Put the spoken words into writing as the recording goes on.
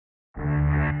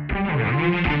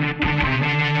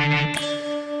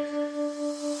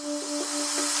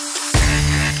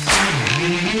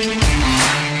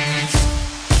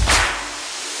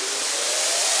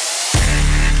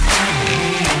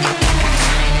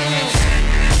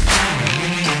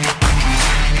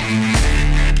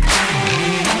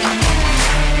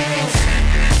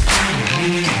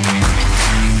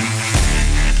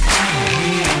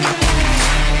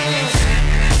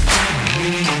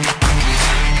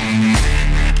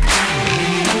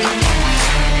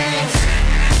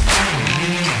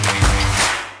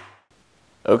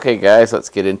Okay guys, let's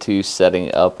get into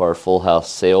setting up our full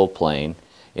house sailplane.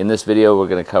 In this video we're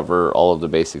going to cover all of the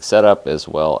basic setup as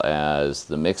well as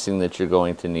the mixing that you're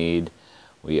going to need.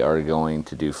 We are going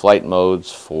to do flight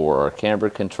modes for our camber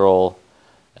control,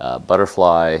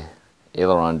 butterfly,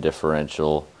 aileron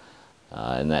differential,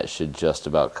 and that should just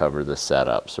about cover the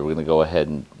setup. So we're going to go ahead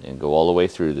and go all the way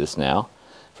through this now.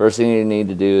 First thing you need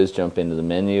to do is jump into the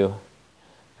menu,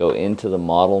 go into the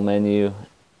model menu,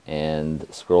 and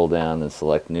scroll down and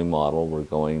select new model. We're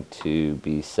going to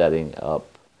be setting up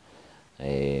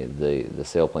the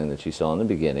sailplane that you saw in the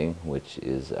beginning, which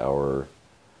is our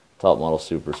top model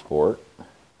Super Sport.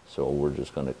 So we're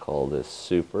just going to call this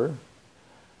Super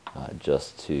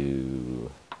just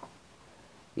to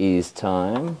ease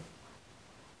time.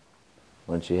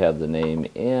 Once you have the name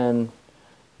in,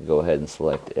 go ahead and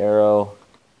select arrow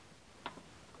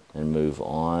and move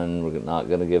on. We're not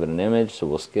going to give it an image, so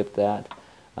we'll skip that.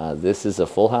 This is a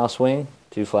full house wing,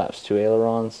 2 flaps, 2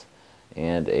 ailerons,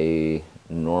 and a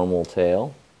normal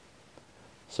tail.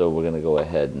 So we're going to go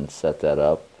ahead and set that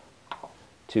up.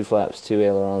 2 flaps, 2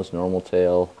 ailerons, normal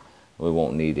tail. We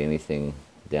won't need anything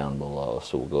down below,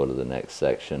 so we'll go to the next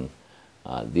section.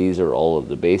 These are all of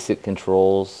the basic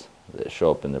controls that show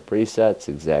up in the presets,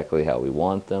 exactly how we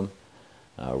want them.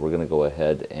 We're going to go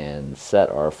ahead and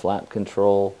set our flap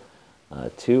control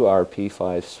to our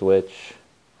P5 switch,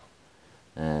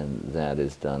 and that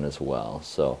is done as well.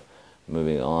 So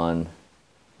moving on,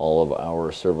 all of our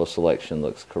servo selection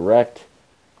looks correct.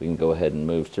 We can go ahead and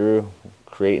move through,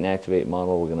 create and activate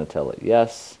model. We're going to tell it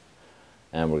yes,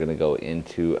 and we're going to go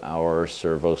into our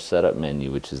servo setup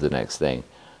menu, which is the next thing.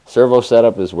 Servo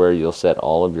setup is where you'll set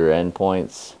all of your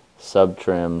endpoints, sub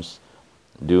trims,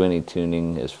 do any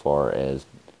tuning as far as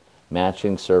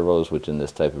matching servos, which in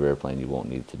this type of airplane you won't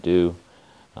need to do.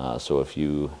 So if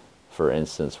you, for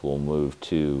instance, will move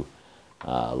to,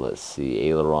 let's see,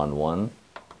 aileron 1,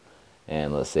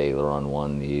 and let's say aileron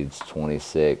 1 needs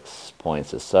 26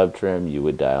 points of sub trim, you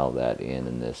would dial that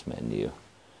in this menu.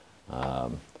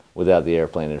 Without the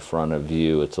airplane in front of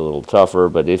you, it's a little tougher,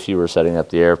 but if you were setting up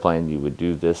the airplane, you would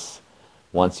do this.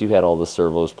 Once you had all the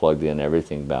servos plugged in,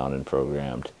 everything bound and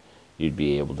programmed, you'd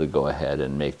be able to go ahead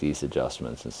and make these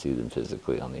adjustments and see them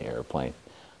physically on the airplane.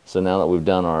 So now that we've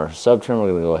done our sub trim, we're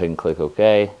going to go ahead and click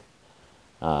OK.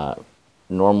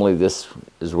 Normally this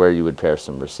is where you would pair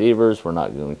some receivers. We're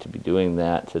not going to be doing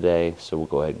that today, so we'll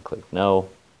go ahead and click No.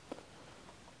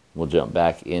 We'll jump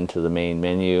back into the main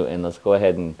menu, and let's go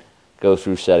ahead and go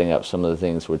through setting up some of the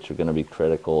things which are going to be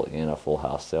critical in a full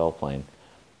house sailplane.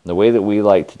 The way that we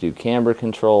like to do camber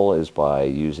control is by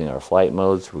using our flight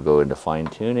modes. We'll go into fine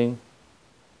tuning,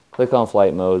 click on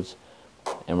flight modes,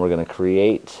 and we're going to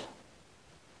create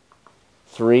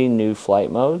 3 new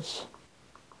flight modes.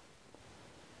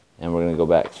 And we're going to go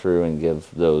back through and give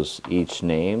those each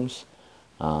names.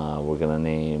 We're going to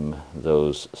name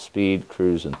those speed,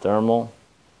 cruise, and thermal.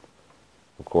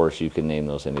 Of course, you can name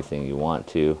those anything you want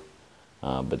to,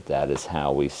 but that is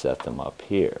how we set them up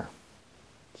here.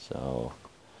 So,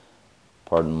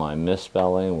 pardon my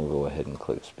misspelling, we'll go ahead and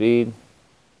click speed.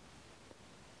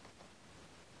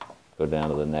 Go down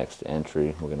to the next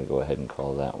entry. We're going to go ahead and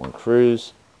call that one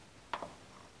cruise.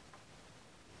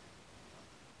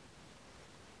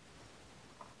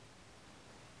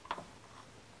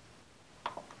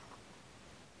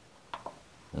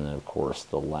 And then, of course,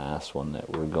 the last one that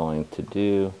we're going to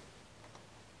do,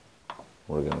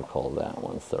 we're going to call that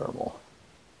one thermal.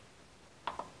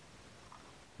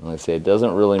 And like I say, it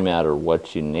doesn't really matter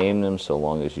what you name them, so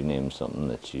long as you name something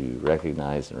that you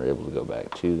recognize and are able to go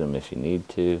back to them if you need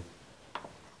to.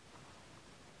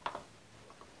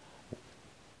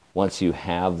 Once you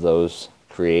have those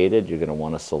created, you're going to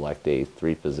want to select a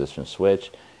 3-position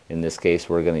switch. In this case,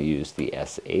 we're going to use the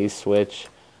SA switch,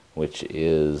 which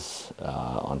is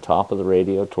on top of the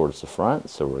radio towards the front.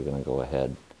 So we're going to go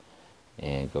ahead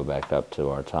and go back up to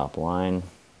our top line.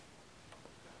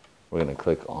 We're going to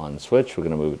click on switch. We're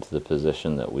going to move it to the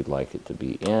position that we'd like it to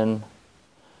be in.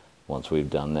 Once we've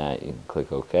done that, you can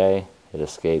click OK, hit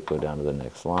escape, go down to the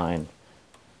next line,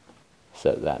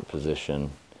 set that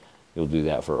position. You'll do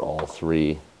that for all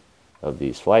 3 of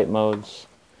these flight modes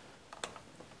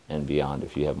and beyond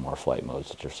if you have more flight modes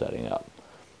that you're setting up.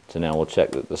 So now we'll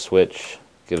check that the switch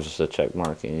gives us a check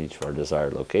mark in each of our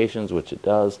desired locations, which it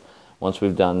does. Once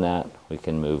we've done that, we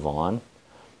can move on.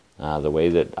 The way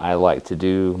that I like to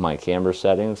do my camber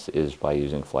settings is by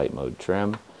using flight mode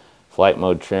trim. Flight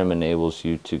mode trim enables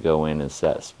you to go in and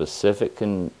set specific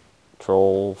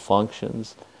control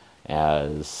functions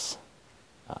as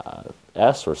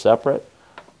S or separate,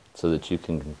 so that you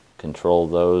can control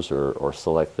those or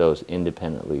select those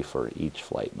independently for each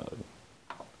flight mode.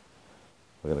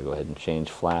 We're going to go ahead and change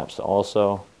flaps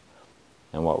also.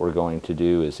 And what we're going to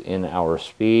do is in our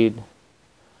speed,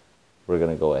 we're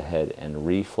going to go ahead and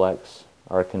reflex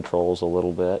our controls a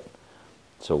little bit.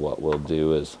 So what we'll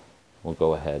do is we'll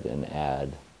go ahead and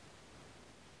add,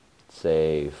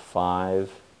 say,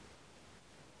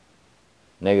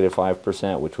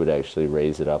 -5%, which would actually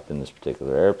raise it up in this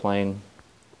particular airplane.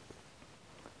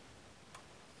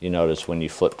 You notice when you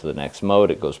flip to the next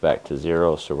mode, it goes back to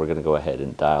 0, so we're going to go ahead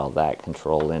and dial that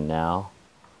control in now.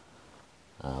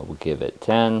 We'll give it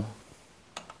 10,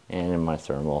 and in my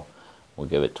thermal, we'll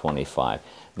give it 25.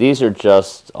 These are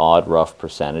just odd, rough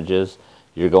percentages.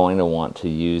 You're going to want to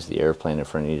use the airplane in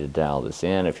front of you to dial this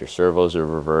in. If your servos are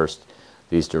reversed,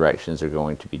 these directions are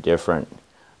going to be different.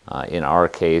 In our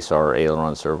case, our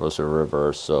aileron servos are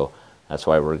reversed, so that's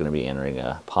why we're going to be entering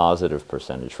a positive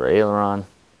percentage for aileron,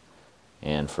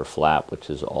 and for flap,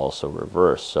 which is also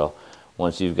reversed. So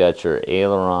once you've got your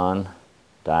aileron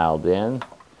dialed in,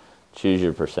 choose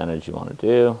your percentage you want to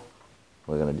do.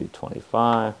 We're going to do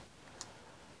 25,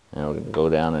 and we're going to go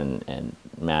down and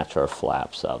match our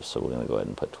flaps up. So we're going to go ahead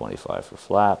and put 25 for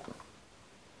flap.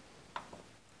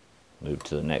 Move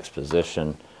to the next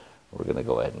position. We're going to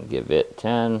go ahead and give it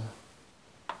 10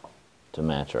 to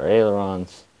match our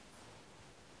ailerons.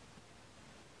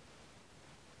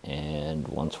 And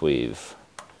once we've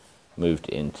moved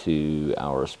into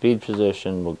our speed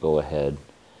position, we'll go ahead,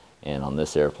 and on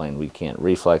this airplane we can't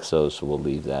reflex those, so we'll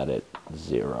leave that at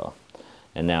 0.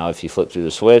 And now if you flip through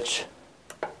the switch,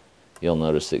 you'll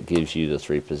notice it gives you the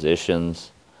 3 positions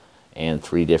and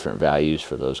 3 different values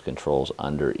for those controls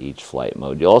under each flight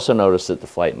mode. You'll also notice that the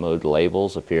flight mode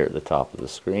labels appear at the top of the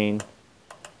screen.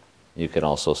 You can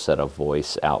also set a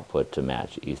voice output to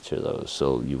match each of those,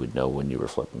 so you would know when you were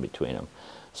flipping between them.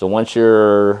 So once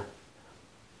your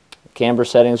camber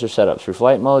settings are set up through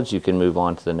flight modes, you can move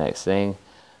on to the next thing,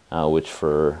 which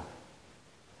for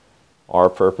our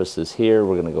purposes here,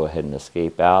 we're going to go ahead and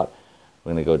escape out.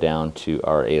 We're going to go down to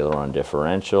our aileron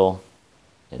differential,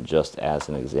 and just as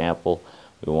an example,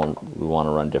 we want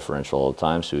to run differential all the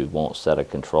time, so we won't set a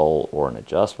control or an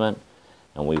adjustment,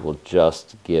 and we will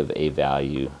just give a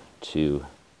value to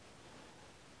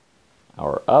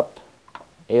our up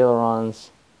ailerons,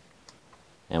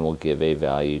 and we'll give a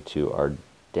value to our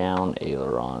down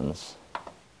ailerons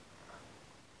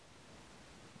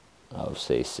of,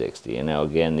 say, 60. And now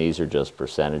again, these are just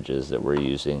percentages that we're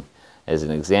using as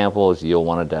an example. You'll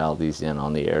want to dial these in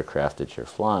on the aircraft that you're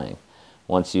flying.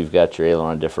 Once you've got your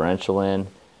aileron differential in,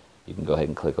 you can go ahead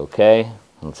and click OK.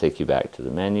 It'll take you back to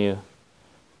the menu,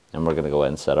 and we're going to go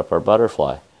ahead and set up our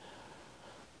butterfly.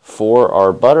 For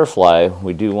our butterfly,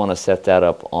 we do want to set that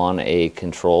up on a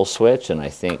control switch, and I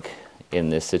think in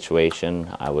this situation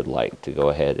I would like to go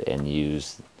ahead and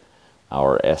use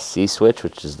our SC switch,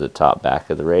 which is the top back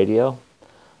of the radio.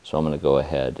 So I'm going to go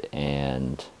ahead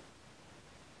and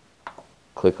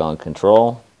click on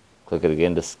control, click it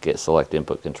again to get select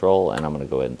input control, and I'm going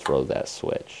to go ahead and throw that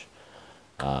switch.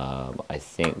 I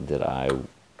think that I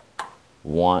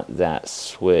want that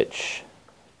switch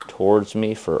towards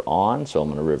me for on, so I'm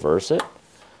going to reverse it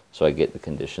so I get the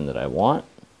condition that I want.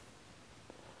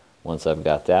 Once I've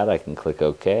got that, I can click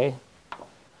OK.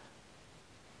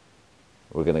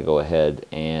 We're going to go ahead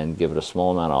and give it a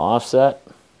small amount of offset,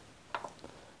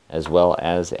 as well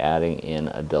as adding in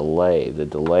a delay. The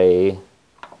delay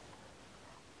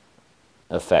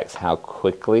affects how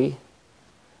quickly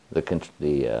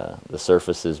the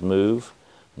surfaces move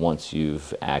once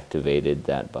you've activated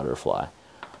that butterfly.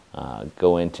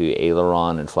 Go into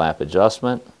aileron and flap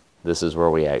adjustment. This is where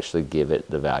we actually give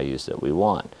it the values that we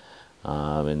want.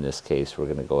 In this case, we're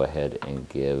going to go ahead and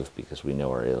give, because we know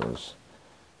our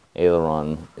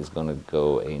aileron is going to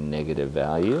go a negative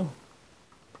value.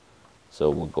 So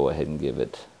we'll go ahead and give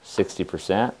it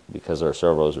 60%. Because our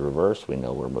servos are reversed, we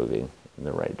know we're moving in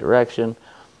the right direction.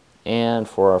 And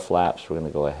for our flaps, we're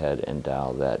going to go ahead and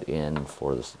dial that in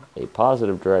for a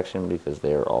positive direction, because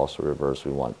they are also reversed.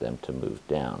 We want them to move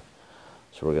down.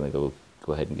 So we're going to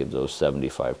go ahead and give those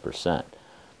 75%.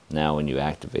 Now when you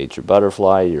activate your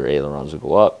butterfly, your ailerons will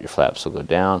go up, your flaps will go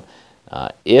down.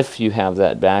 If you have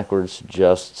that backwards,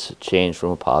 just change from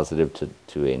a positive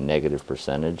to a negative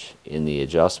percentage in the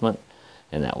adjustment,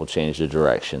 and that will change the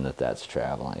direction that that's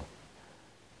traveling.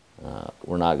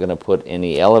 We're not going to put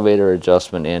any elevator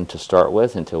adjustment in to start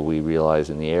with until we realize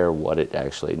in the air what it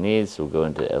actually needs. So we'll go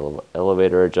into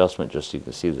elevator adjustment just so you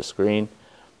can see the screen.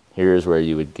 Here's where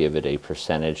you would give it a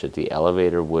percentage that the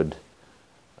elevator would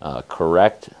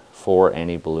correct for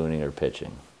any ballooning or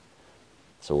pitching.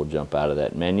 So we'll jump out of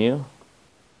that menu.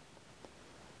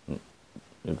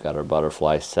 We've got our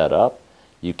butterfly set up.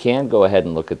 You can go ahead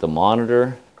and look at the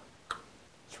monitor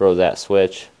throw that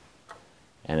switch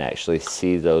and actually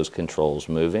see those controls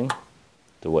moving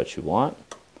to what you want.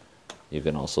 You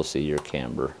can also see your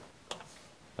camber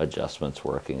adjustments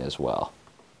working as well.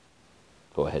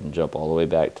 Go ahead and jump all the way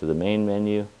back to the main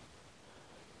menu,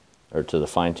 or to the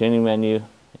fine-tuning menu,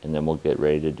 and then we'll get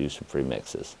ready to do some free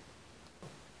mixes.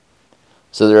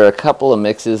 So there are a couple of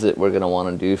mixes that we're going to want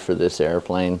to do for this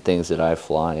airplane, things that I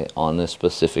fly on this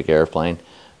specific airplane.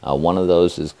 One of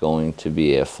those is going to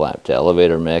be a flap to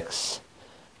elevator mix.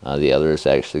 The other is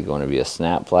actually going to be a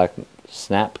snap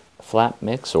flap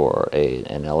mix, or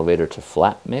an elevator to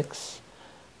flap mix.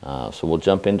 So we'll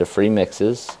jump into free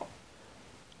mixes.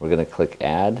 We're going to click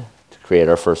add to create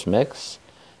our first mix,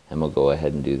 and we'll go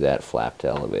ahead and do that flap to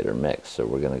elevator mix. So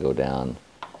we're going to go down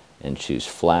and choose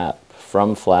flap,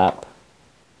 from flap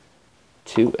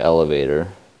to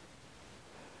elevator.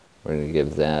 We're going to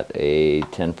give that a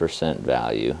 10%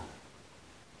 value.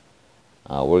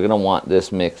 We're going to want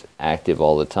this mix active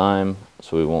all the time,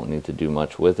 so we won't need to do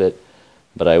much with it.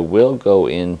 But I will go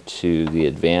into the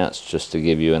advanced just to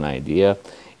give you an idea.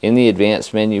 In the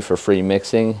advanced menu for free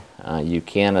mixing, you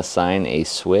can assign a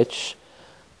switch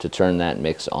to turn that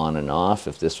mix on and off.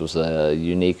 If this was a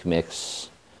unique mix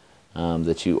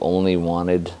that you only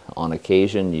wanted on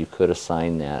occasion, you could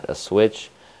assign that a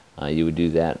switch. You would do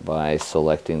that by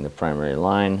selecting the primary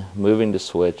line, moving to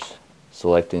switch,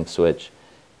 selecting switch,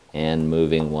 and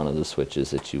moving one of the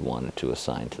switches that you wanted to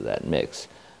assign to that mix.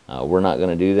 We're not going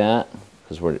to do that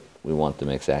because we want the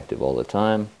mix active all the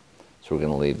time, so we're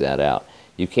going to leave that out.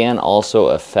 You can also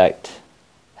affect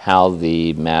how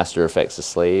the master affects the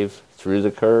slave through the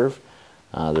curve.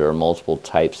 There are multiple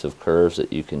types of curves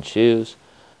that you can choose,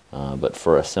 but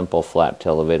for a simple flap to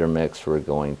elevator mix, we're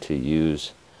going to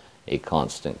use a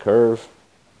constant curve,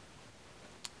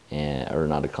 or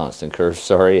not a constant curve,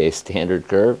 sorry, a standard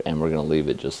curve, and we're going to leave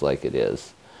it just like it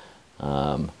is.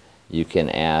 You can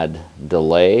add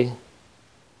delay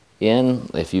in.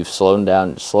 If you've slowed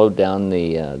down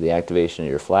the activation of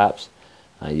your flaps,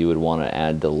 you would want to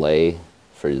add delay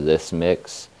for this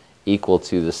mix equal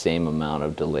to the same amount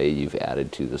of delay you've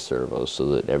added to the servos, so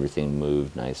that everything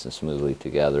moved nice and smoothly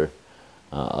together.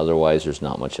 Otherwise, there's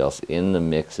not much else in the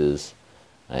mixes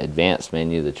advanced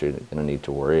menu that you're going to need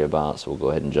to worry about, so we'll go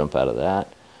ahead and jump out of that.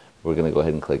 We're going to go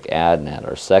ahead and click add and add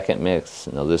our second mix.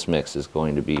 Now this mix is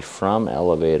going to be from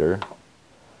elevator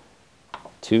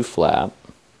to flap,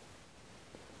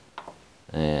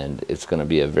 and it's going to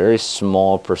be a very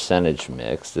small percentage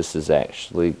mix. This is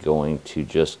actually going to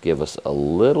just give us a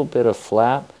little bit of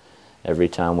flap every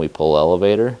time we pull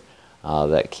elevator.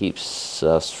 That keeps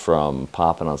us from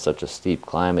popping on such a steep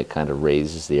climb. It kind of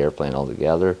raises the airplane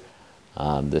altogether.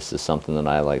 This is something that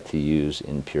I like to use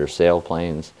in pure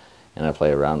sailplanes, and I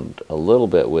play around a little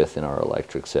bit with in our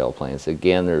electric sailplanes.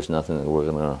 Again, there's nothing that we're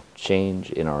going to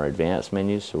change in our advanced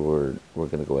menu, so we're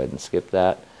going to go ahead and skip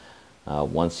that.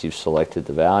 Once you've selected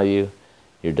the value,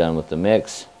 you're done with the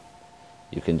mix.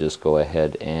 You can just go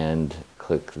ahead and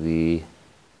click the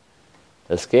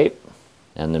escape,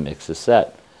 and the mix is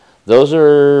set. Those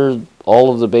are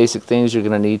all of the basic things you're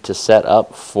going to need to set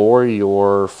up for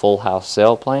your full house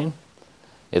sailplane.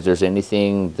 If there's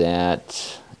anything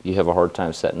that you have a hard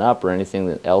time setting up, or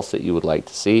anything else that you would like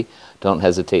to see, don't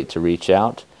hesitate to reach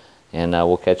out, and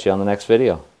we'll catch you on the next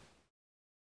video.